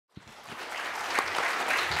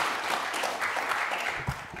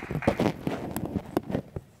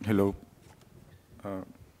Hello. Uh,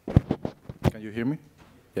 can you hear me?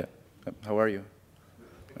 Yeah. How are you?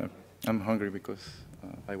 I'm hungry because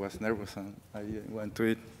I was nervous and I didn't want to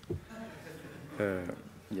eat.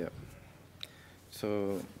 Yeah.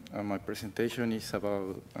 So my presentation is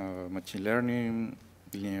about machine learning,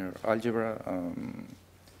 linear algebra,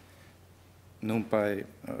 NumPy,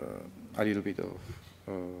 a little bit of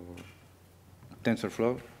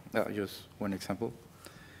TensorFlow, just one example.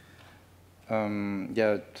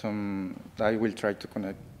 Yeah, I will try to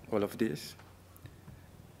connect all of this.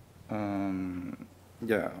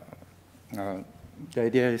 Yeah, the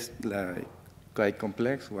idea is quite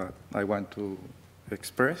complex, what I want to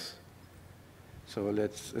express. So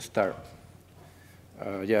let's start.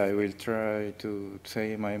 Yeah, I will try to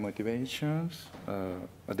say my motivations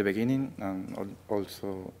at the beginning and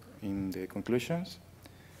also in the conclusions.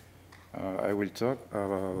 I will talk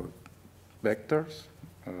about vectors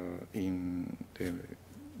in the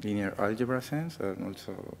linear algebra sense and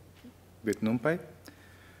also with NumPy.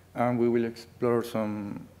 And we will explore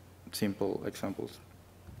some simple examples.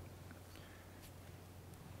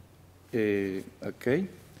 Okay.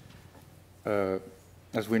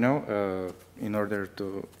 As we know, in order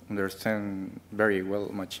to understand very well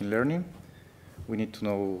machine learning, we need to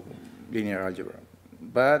know linear algebra.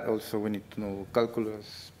 But also we need to know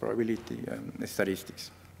calculus, probability, and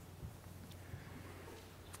statistics.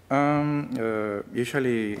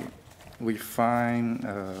 Usually we find,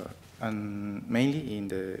 and mainly in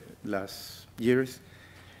the last years,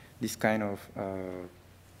 this kind of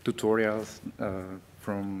tutorials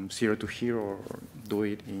from 0 to hero or do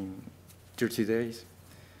it in 30 days.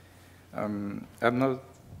 I'm not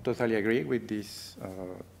totally agree with these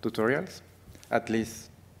tutorials, at least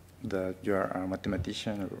that you are a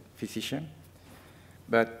mathematician or physician.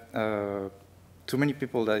 But too many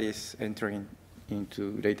people that is entering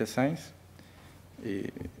into data science,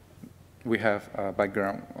 we have a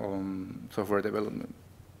background on software development.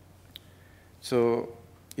 So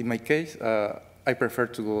in my case, I prefer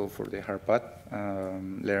to go for the hard path,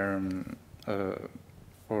 learn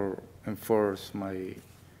or enforce my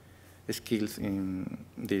skills in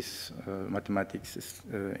this mathematics,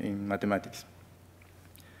 in mathematics.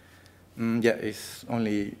 Yeah, it's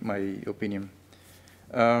only my opinion.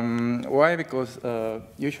 Why? Because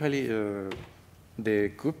usually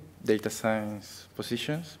the good data science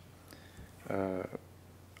positions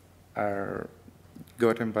are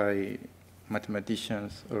gotten by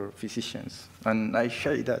mathematicians or physicians, and I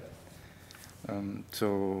share that.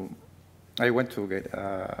 So I want to get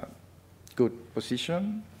a good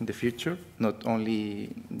position in the future, not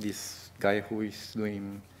only this guy who is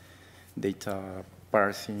doing data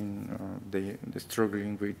parsing, the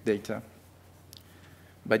struggling with data,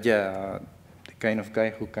 but yeah, the kind of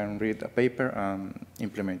guy who can read a paper and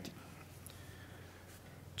implement it.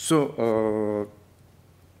 So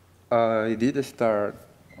I did start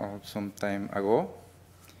some time ago.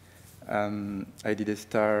 I did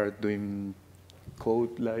start doing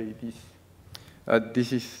code like this.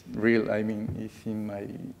 This is real, I mean, it's in my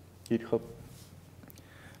GitHub.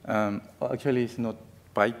 Actually, it's not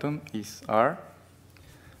Python, it's R.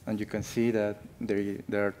 And you can see that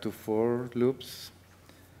there are 2 for loops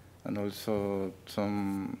and also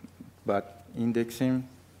some bad indexing.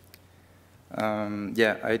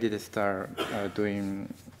 Yeah, I did start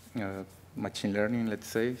doing machine learning, let's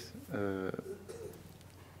say,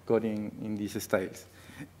 coding in these styles.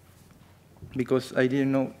 Because I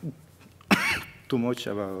didn't know too much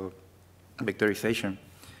about vectorization.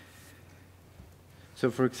 So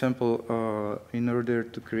for example, in order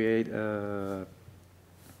to create a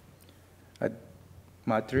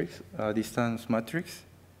matrix, a distance matrix,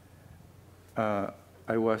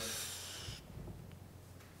 I was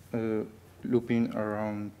looping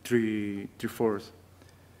around 3/4.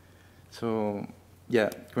 So yeah,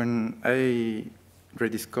 when I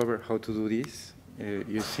rediscovered how to do this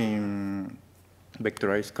using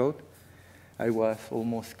vectorized code, I was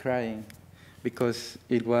almost crying because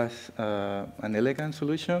it was an elegant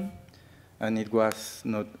solution and it was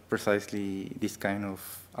not precisely this kind of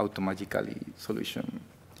automatically solution.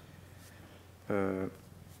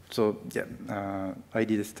 So yeah, I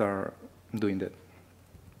did start doing that.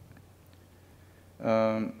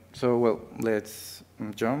 So well, let's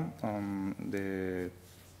jump on the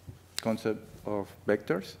concept of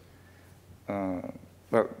vectors.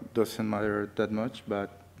 Well, doesn't matter that much, but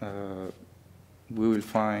we will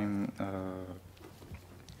find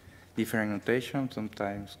different notation,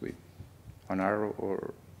 sometimes with an arrow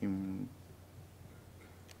or in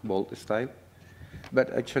bold style.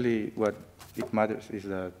 But actually, what it matters is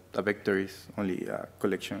that a vector is only a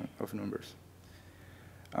collection of numbers.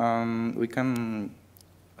 We can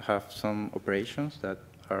have some operations that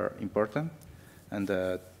are important and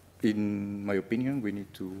that, in my opinion, we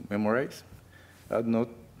need to memorize. Not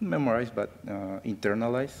memorize, but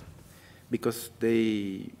internalize, because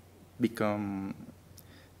they can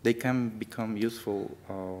become useful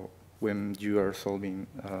when you are solving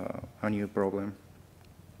a new problem.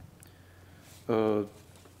 So,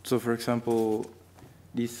 for example,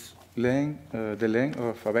 this length, the length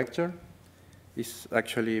of a vector is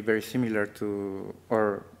actually very similar to,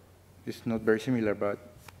 or it's not very similar, but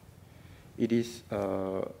it is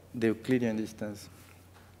the Euclidean distance.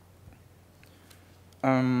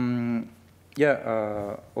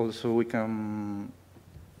 Also we can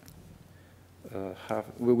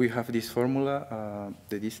we have this formula,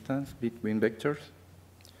 the distance between vectors.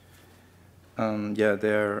 Yeah,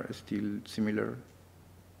 they are still similar.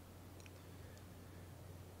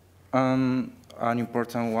 An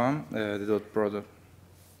important one, the dot product.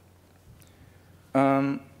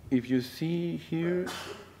 If you see here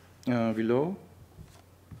below,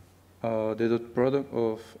 the dot product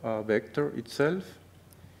of a vector itself,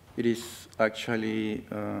 it is actually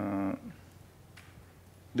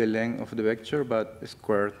the length of the vector, but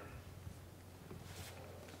squared.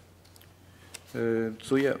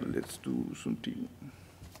 So yeah, let's do something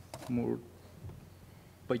more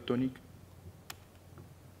Pythonic.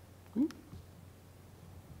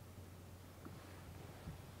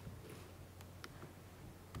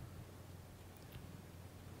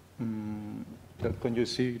 Can you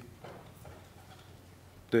see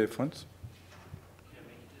the fonts?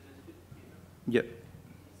 Yeah.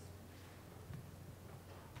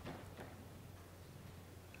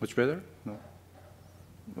 Much better? No.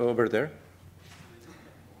 Over there?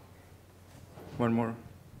 One more.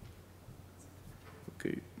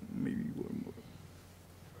 Okay, maybe one more.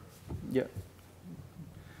 Yeah.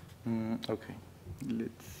 Okay,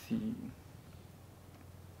 let's see.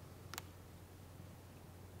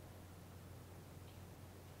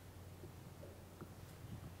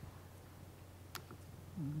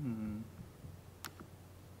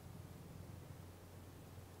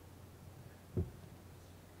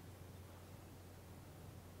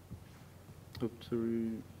 Oops,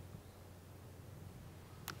 sorry.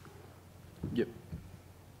 Yep.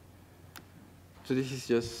 So this is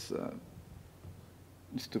just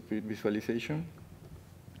stupid visualization,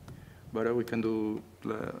 but we can do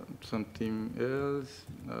something else.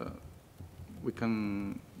 We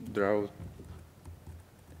can draw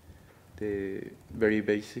the very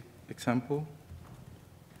basic example.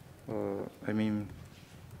 I mean,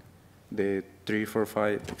 the 3, 4,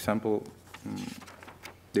 5 example,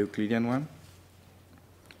 the Euclidean one.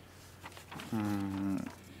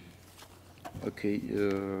 Okay,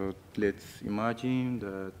 let's imagine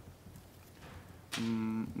that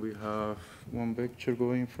we have one vector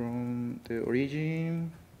going from the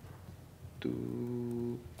origin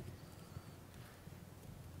to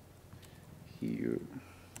here,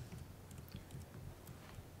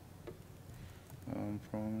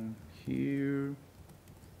 from here.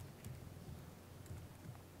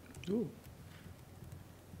 Oh.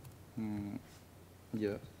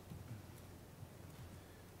 Yeah.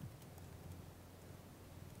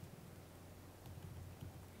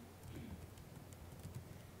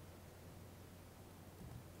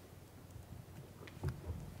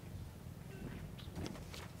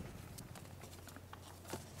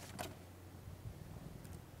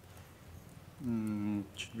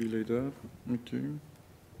 Should be like that. Okay.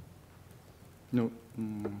 No.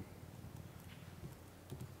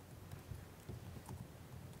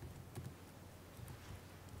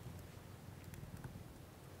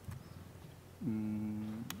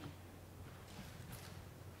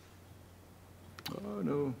 Oh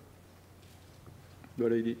no.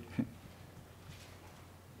 What I did.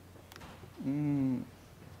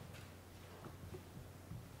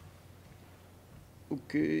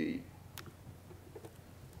 Okay.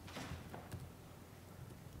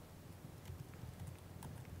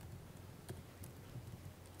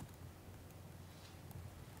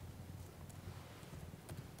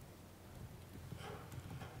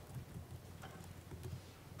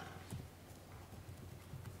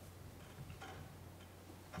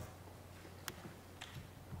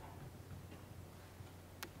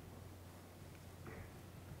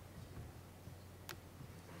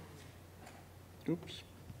 Oops.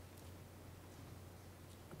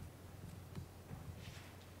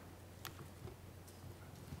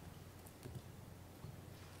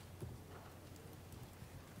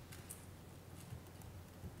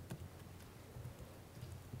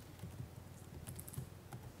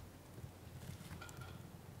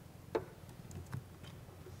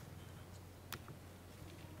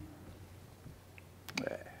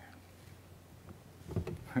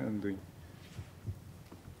 I'm doing.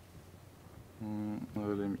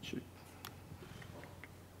 Well, let me check.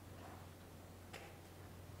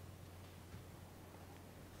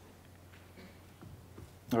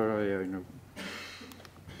 Oh, yeah, I know.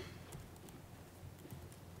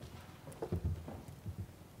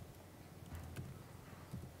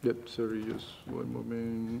 Yep, sorry, just one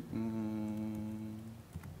moment.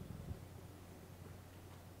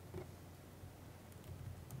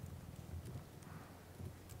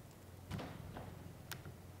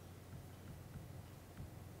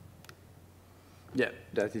 Yeah,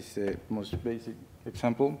 that is the most basic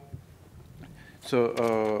example.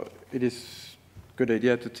 So it is a good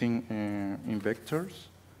idea to think in vectors,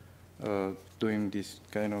 doing this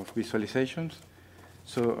kind of visualizations.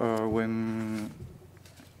 So when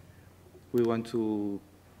we want to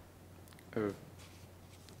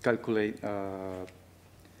calculate the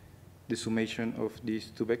summation of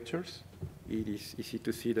these two vectors, it is easy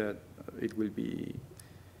to see that it will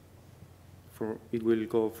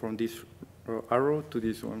go from this arrow to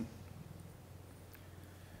this one.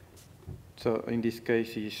 So in this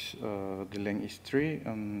case, the length is 3,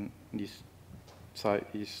 and this side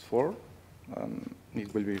is 4, and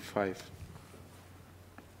it will be 5.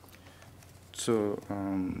 So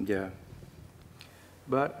yeah,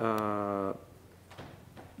 but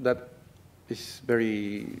that is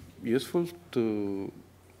very useful to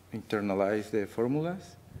internalize the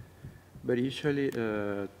formulas. But usually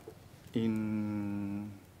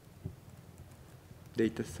in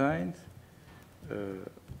data science,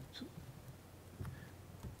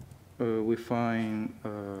 we find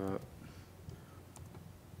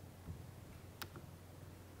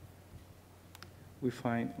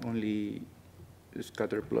only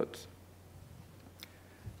scatter plots.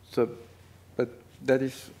 So, but that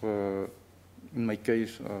is, in my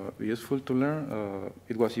case, useful to learn.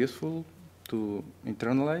 It was useful to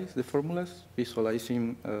internalize the formulas,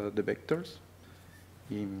 visualizing the vectors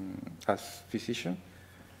as physician,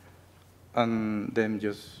 and then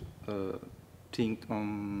just think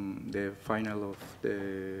on the final of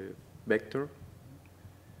the vector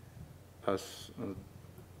as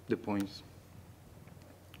the points.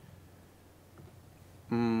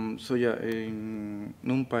 So yeah, in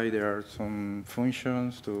NumPy there are some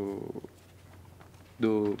functions to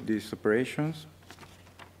do these operations.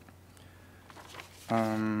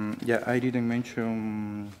 Yeah, I didn't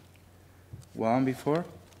mention one before.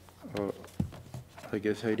 I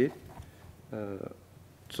guess I did.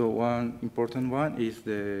 So one important one is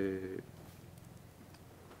the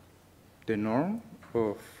norm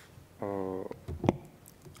of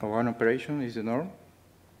one operation is the norm.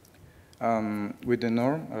 With the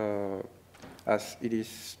norm, as it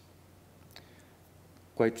is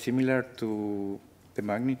quite similar to the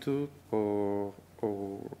magnitude or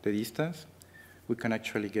the distance, we can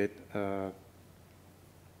actually get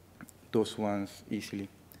those ones easily.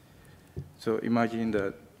 So imagine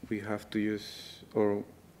that we have to use, or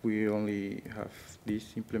we only have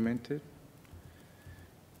this implemented.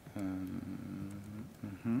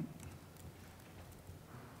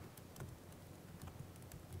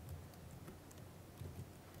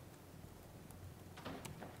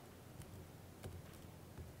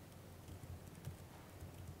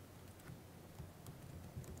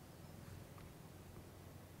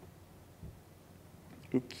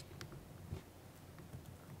 Oops.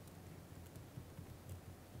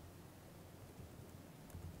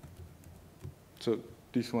 So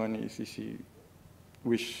this one is easy,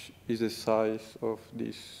 which is the size of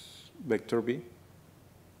this vector B.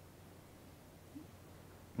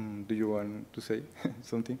 Do you want to say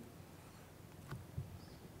something?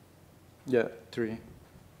 Yeah, 3.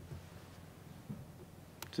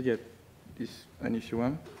 So yeah, this is an easy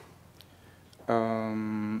one.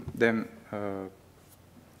 Then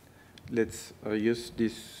let's use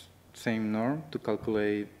this same norm to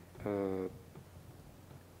calculate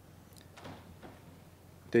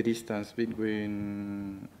the distance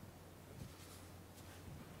between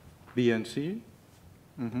B and C.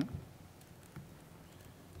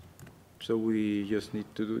 So we just need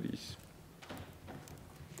to do this.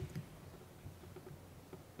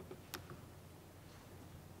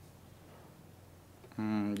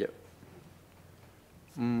 Yeah.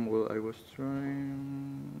 Well, I was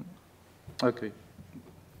trying. Okay.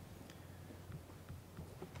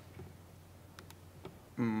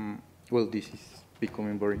 Well, this is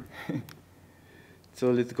becoming boring.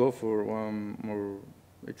 So let's go for one more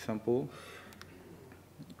example.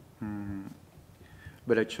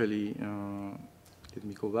 But actually, let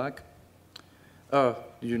me go back.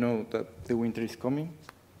 You know that the winter is coming?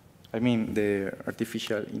 I mean, the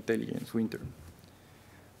artificial intelligence winter.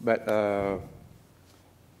 But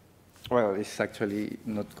well, it's actually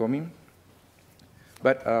not coming.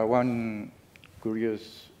 But one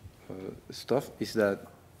curious stuff is that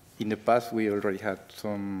in the past we already had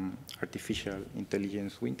some artificial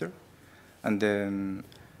intelligence winter, and then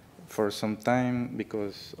for some time,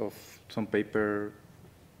 because of some paper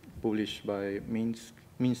published by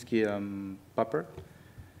Minsky and Papert,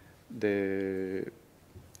 the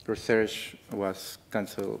research was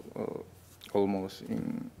canceled almost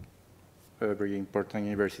in every important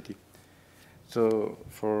university. So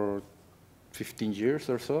for 15 years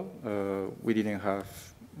or so, we didn't have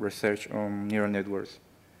research on neural networks.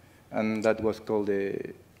 And that was called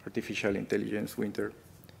the artificial intelligence winter.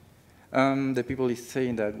 The people is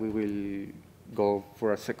saying that we will go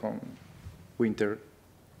for a second winter,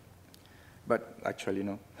 but actually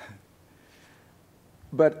no.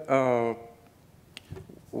 But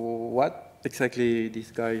what exactly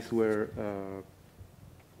these guys were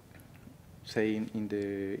saying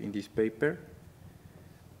in this paper,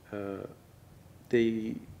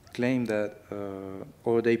 they claim that,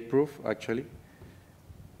 or they prove actually,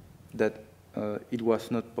 that it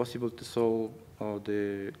was not possible to solve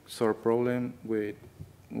the sort problem with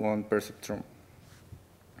one perceptron,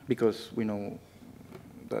 because we know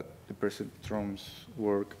that the perceptrons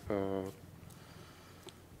work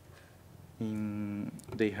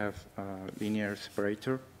they have a linear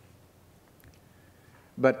separator.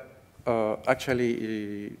 But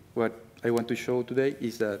actually, what I want to show today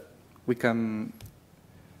is that we can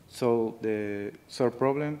solve the sort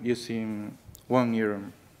problem using one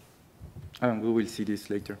neuron. And we will see this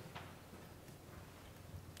later.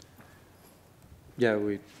 Yeah,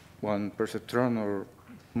 with one perceptron, or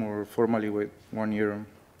more formally with one neuron.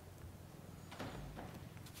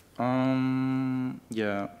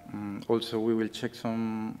 Also we will check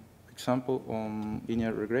some example on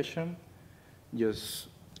linear regression, just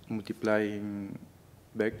multiplying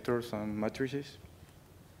vectors and matrices.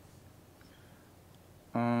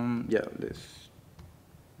 Let's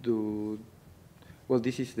do, well,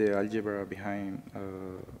 this is the algebra behind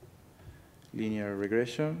linear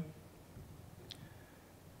regression.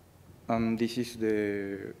 This is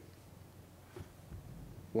the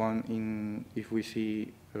one in, if we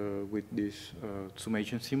see with this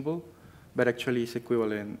summation symbol, but actually it's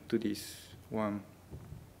equivalent to this one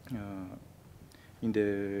in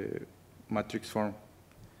the matrix form.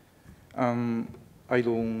 I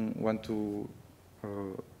don't want to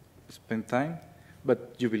spend time,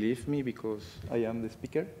 but you believe me because I am the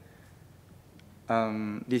speaker.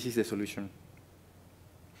 This is the solution.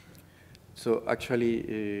 So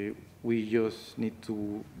actually, we just need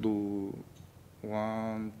to do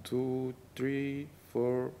 1, 2, 3,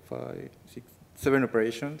 4, 5, 6, 7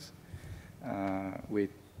 operations with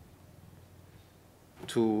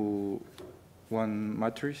one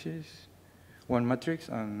matrix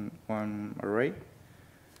and one array.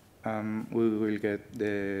 We will get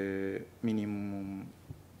the minimum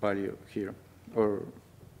value here, or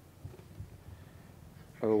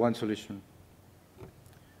one solution.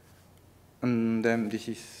 And then this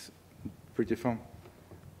is pretty fun.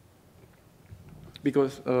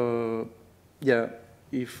 Because,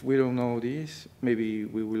 if we don't know this, maybe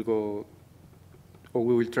we will go, or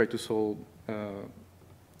we will try to solve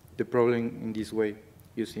the problem in this way,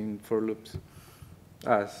 using for loops,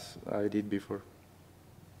 as I did before.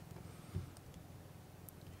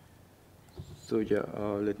 So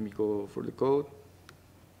let me go for the code.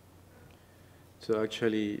 So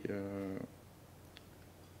actually,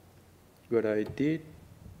 what I did,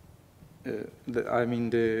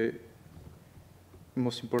 the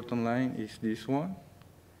most important line is this one,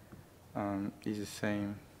 and it's the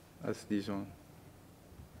same as this one.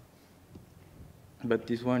 But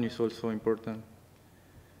this one is also important.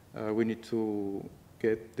 We need to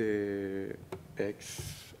get the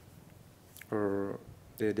X, or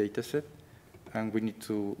the data set, and we need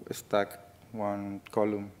to stack one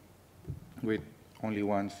column with only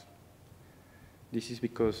ones. This is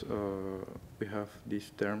because we have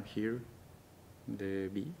this term here, the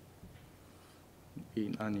B,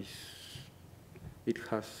 and it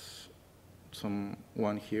has some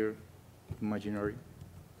one here, imaginary.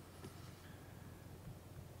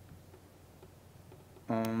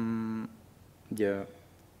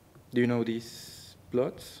 Do you know these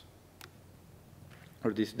plots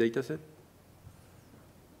or this data set?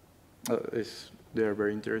 They are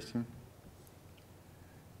very interesting.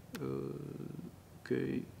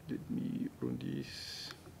 Okay, let me run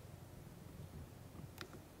this.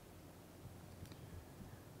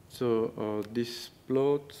 So these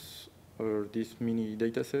plots, or these mini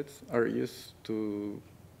data sets, are used to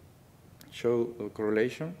show a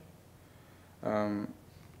correlation.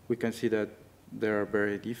 We can see that they are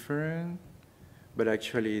very different, but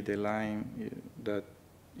actually the line that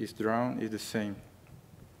is drawn is the same.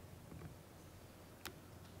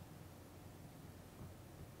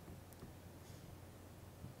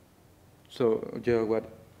 So yeah, what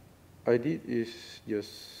I did is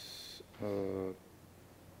just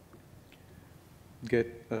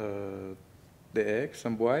get the x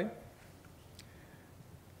and y,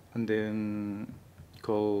 and then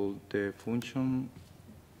call the function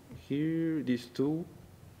here, these two.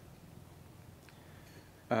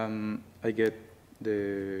 I get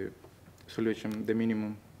the solution, the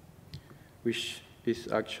minimum, which is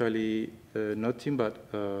actually nothing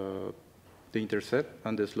but the intercept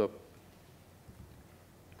and the slope,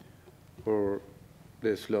 or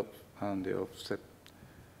the slope and the offset.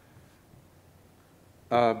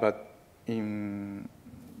 But in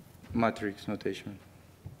matrix notation.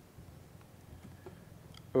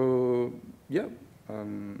 Yeah,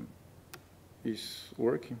 it's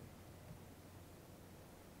working.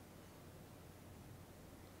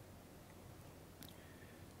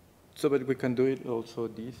 So, but we can do it also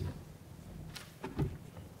this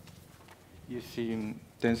using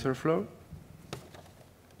TensorFlow,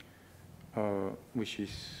 which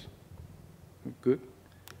is good.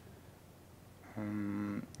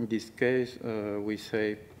 In this case, we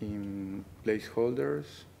save in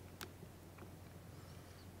placeholders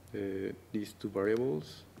these two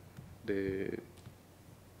variables, the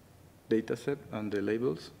dataset and the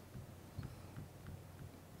labels.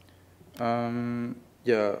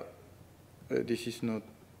 Yeah, this is not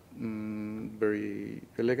very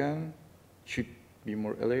elegant, should be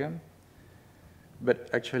more elegant, but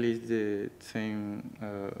actually it's the same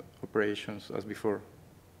operations as before.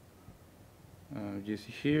 You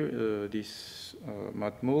see here, this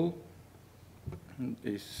matmul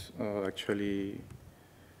is actually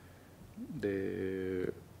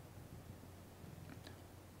the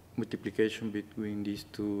multiplication between these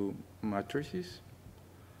two matrices,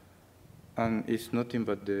 and it's nothing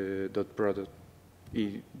but the dot product,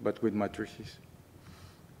 but with matrices.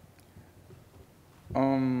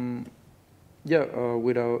 Yeah,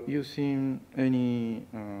 without using any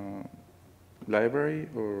library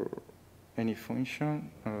or any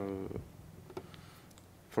function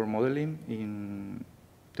for modeling in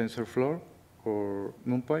TensorFlow or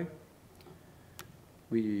NumPy,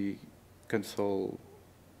 we can solve,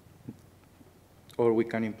 or we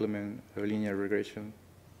can implement a linear regression,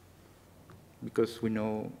 because we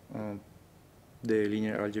know the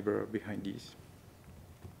linear algebra behind this.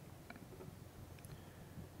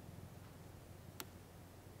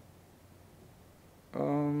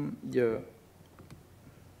 Yeah,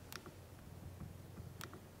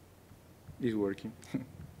 it's working.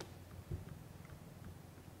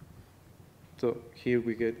 So here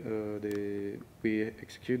we get we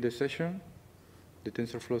execute the session, the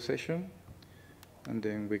TensorFlow session, and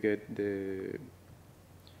then we get the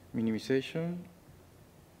minimization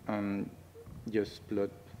and just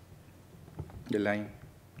plot the line.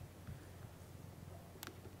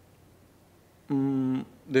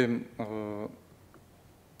 Then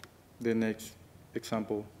the next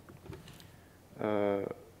example.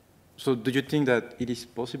 So do you think that it is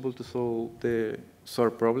possible to solve the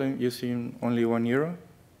sort problem using only €1?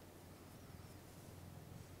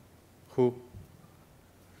 Who?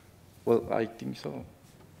 Well, I think so.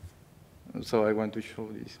 So I want to show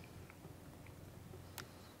this.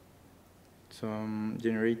 So I'm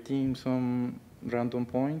generating some random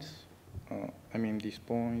points. I mean, these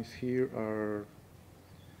points here are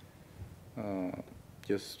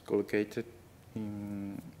just collocated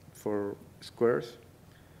in 4 squares,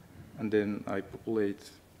 and then I populate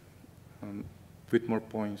with more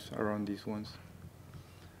points around these ones,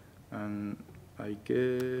 and I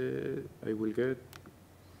will get,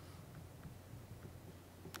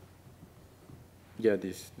 yeah,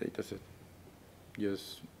 this dataset,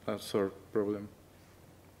 just a sort problem.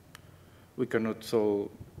 We cannot solve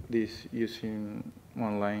this using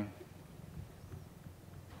one line,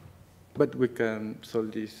 but we can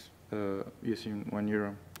solve this using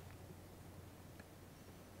 €1.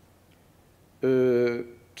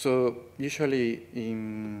 So usually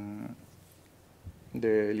in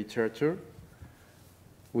the literature,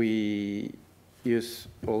 we use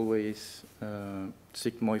always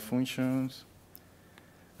sigmoid functions,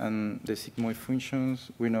 and the sigmoid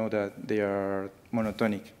functions, we know that they are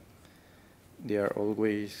monotonic. They are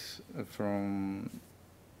always from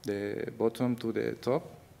the bottom to the top.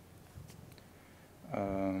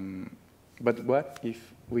 But what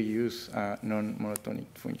if we use a non-monotonic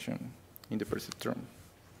function in the perceptron?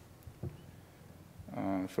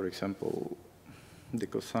 For example, the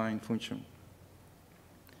cosine function.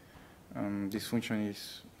 This function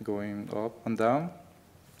is going up and down,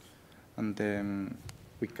 and then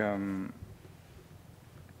we can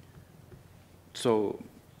solve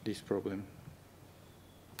this problem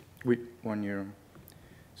with one neuron.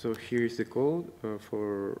 So here is the code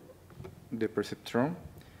for the perceptron.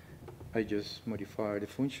 I just modify the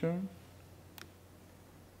function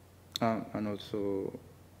and also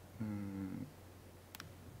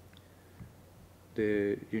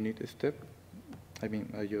the unit step. I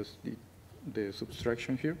mean, I just did the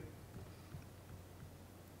subtraction here.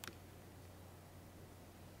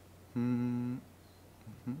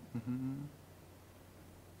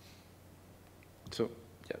 So,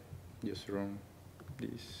 yeah, just run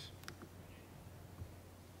this.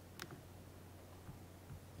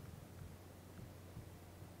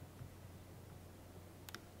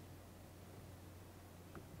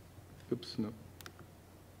 Oops, no.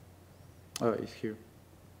 Oh, it's here.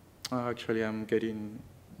 Actually, I'm getting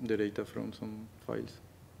the data from some files.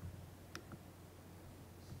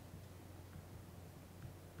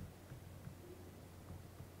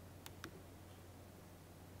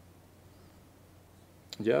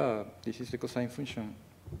 Yeah, this is the cosine function.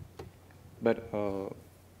 But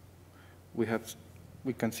we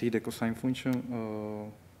can see the cosine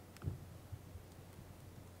function.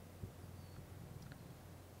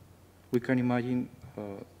 We can imagine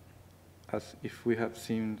as if we have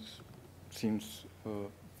since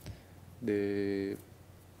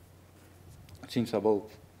above.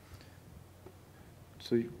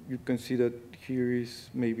 So you can see that here is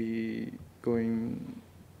maybe going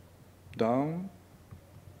down,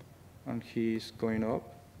 and he is going up.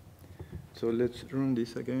 So let's run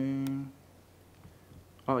this again.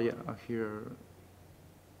 Oh yeah, here.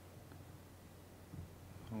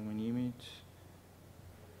 How many images?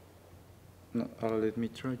 No, let me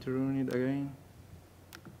try to run it again.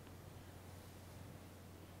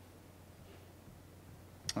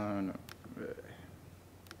 No.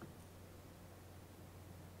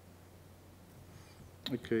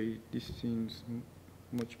 Okay, this seems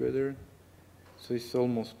much better. So it's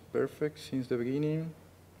almost perfect since the beginning.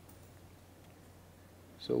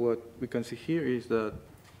 So what we can see here is that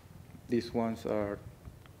these ones are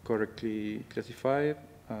correctly classified,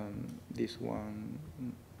 and this one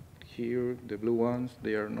here, the blue ones,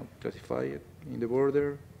 they are not classified in the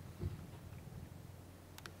border.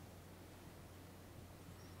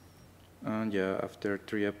 And yeah, after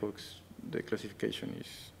 3 epochs, the classification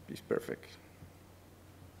is perfect.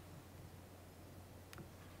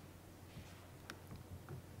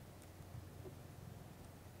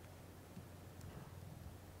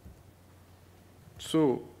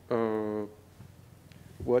 So,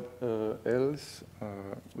 what else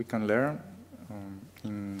we can learn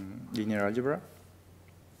in linear algebra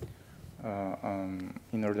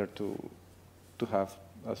in order to have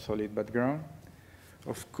a solid background?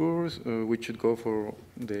 Of course, we should go for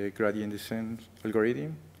the gradient descent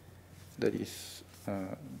algorithm. That is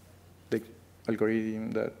the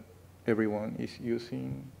algorithm that everyone is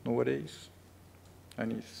using nowadays,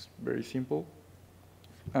 and it's very simple.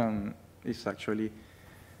 It's actually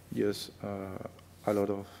just a lot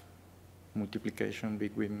of multiplication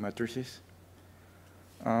between matrices.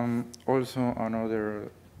 Also,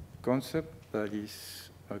 another concept that is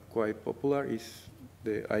quite popular is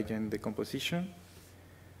the eigendecomposition,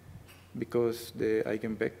 because the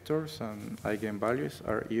eigenvectors and eigenvalues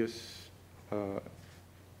are used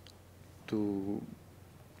to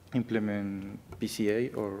implement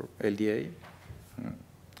PCA or LDA,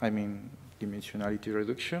 I mean dimensionality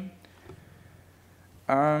reduction.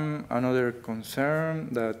 Another concern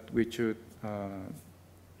that we should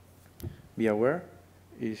be aware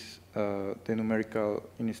is the numerical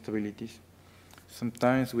instabilities.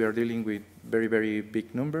 Sometimes we are dealing with very, very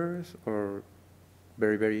big numbers, or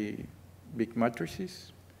very, very big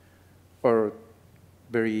matrices, or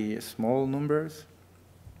very small numbers.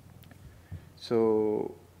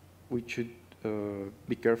 So we should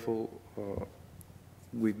be careful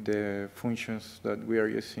with the functions that we are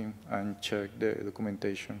using and check the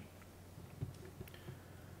documentation.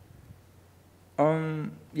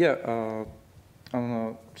 Yeah,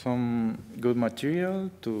 some good material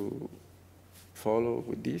to follow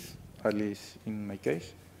with this, at least in my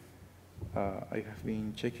case. I have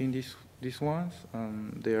been checking these ones,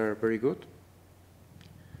 and they are very good.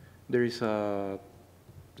 There is a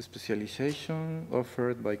specialization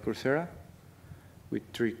offered by Coursera with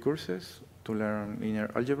 3 courses to learn linear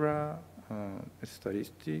algebra,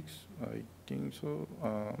 statistics, I think so.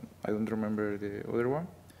 I don't remember the other one.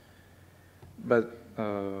 But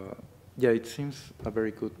yeah, it seems a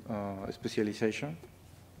very good specialization.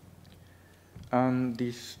 And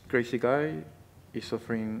this crazy guy is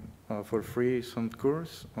offering for free some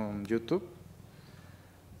course on YouTube.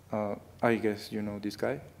 I guess you know this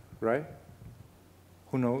guy, right?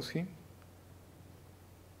 Who knows him?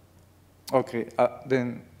 Okay,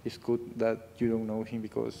 then it's good that you don't know him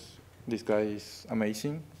because this guy is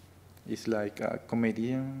amazing. He's like a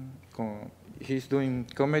comedian. He's doing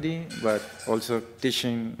comedy, but also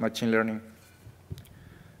teaching machine learning.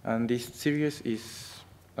 And this series is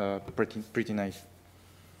pretty nice.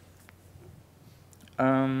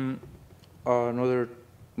 Another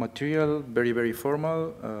material, very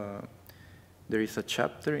formal. There is a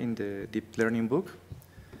chapter in the deep learning book.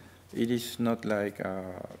 It is not like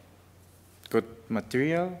good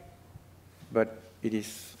material, but it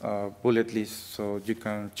is bullet list, so you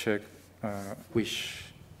can check which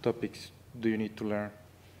topics do you need to learn.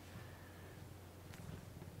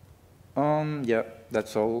 Yeah,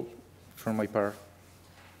 that's all from my part.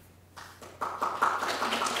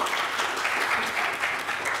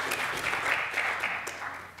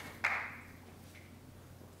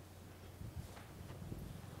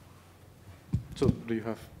 So, do you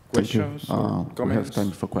have questions or comments? We have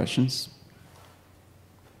time for questions.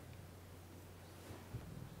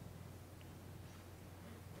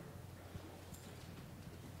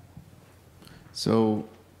 So,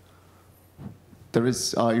 there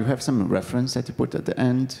is, you have some reference that you put at the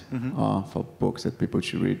end for books that people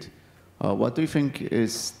should read. What do you think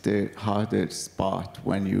is the hardest part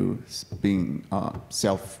when you being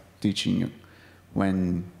self-teaching,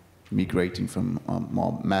 when migrating from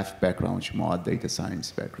more math background to more data science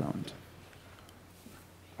background?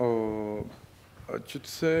 I should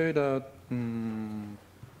say that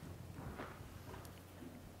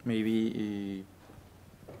maybe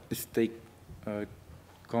stay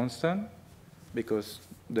constant, because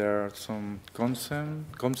there are some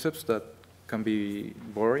concepts that can be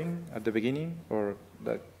boring at the beginning, or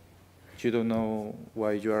that you don't know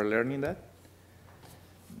why you are learning that,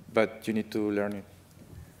 but you need to learn it.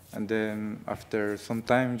 And then after some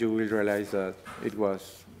time, you will realize that it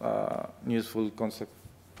was a useful concept.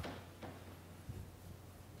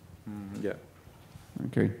 Yeah.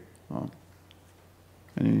 Okay.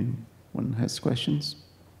 Anyone has questions?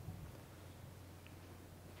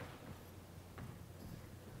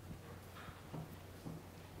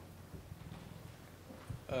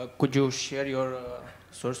 Could you share your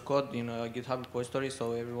source code in a GitHub repository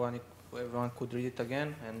so everyone could read it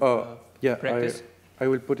again and yeah, practice? I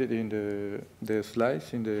will put it in the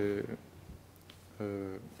slides in the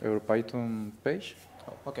EuroPython page.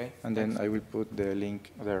 Oh, okay. And thanks. then I will put the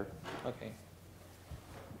link there. Okay.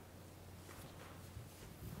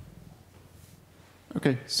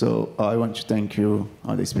 Okay, so I want to thank you,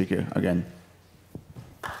 the speaker, again.